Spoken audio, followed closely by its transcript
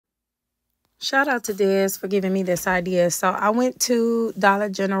Shout out to Diz for giving me this idea. So I went to Dollar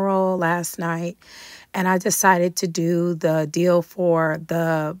General last night and I decided to do the deal for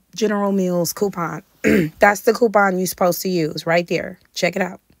the General Mills coupon. That's the coupon you're supposed to use right there. Check it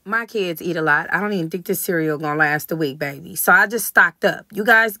out. My kids eat a lot. I don't even think this cereal gonna last a week, baby. So I just stocked up. You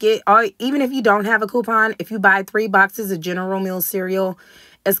guys get all, even if you don't have a coupon, if you buy 3 boxes of General Mills cereal,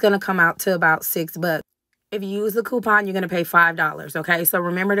 it's gonna come out to about $6. If you use the coupon, you're going to pay $5, okay? So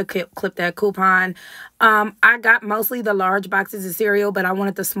remember to clip that coupon. I got mostly the large boxes of cereal, but I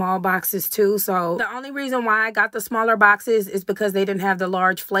wanted the small boxes too. So the only reason why I got the smaller boxes is because they didn't have the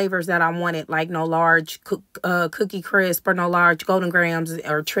large flavors that I wanted, like no large Cookie Crisp or no large Golden Grahams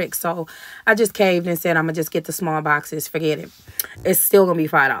or Trix. So I just caved and said, I'm going to just get the small boxes. Forget it. It's still going to be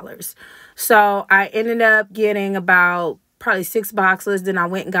 $5. So I ended up getting about probably 6 boxes. Then I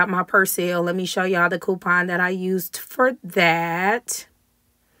went and got my Persil. Let me show y'all the coupon that I used for that.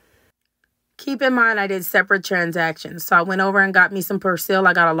 Keep in mind I did separate transactions. So I went over and got me some Persil.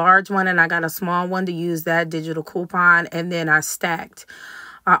 I got a large one and I got a small one to use that digital coupon. And then I stacked.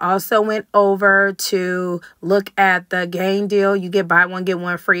 I also went over to look at the Gain deal. You get buy one, get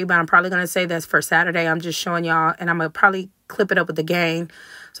one free. But I'm probably going to say that's for Saturday. I'm just showing y'all. And I'm going to probably clip it up with the Gain.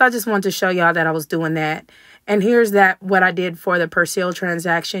 So I just wanted to show y'all that I was doing that. And here's what I did for the Persil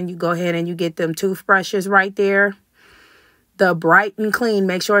transaction. You go ahead and you get them toothbrushes right there. The Bright and Clean.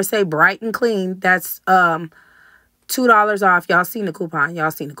 Make sure I say Bright and Clean. That's $2 off. Y'all seen the coupon. Y'all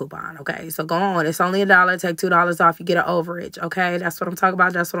seen the coupon. Okay, so go on. It's only $1. Take $2 off. You get an overage. Okay, that's what I'm talking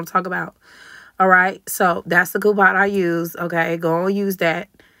about. That's what I'm talking about. All right, so that's the coupon I use. Okay, go on, use that.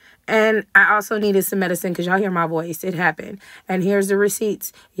 And I also needed some medicine because y'all hear my voice. It happened. And here's the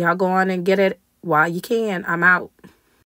receipts. Y'all go on and get it while you can. I'm out.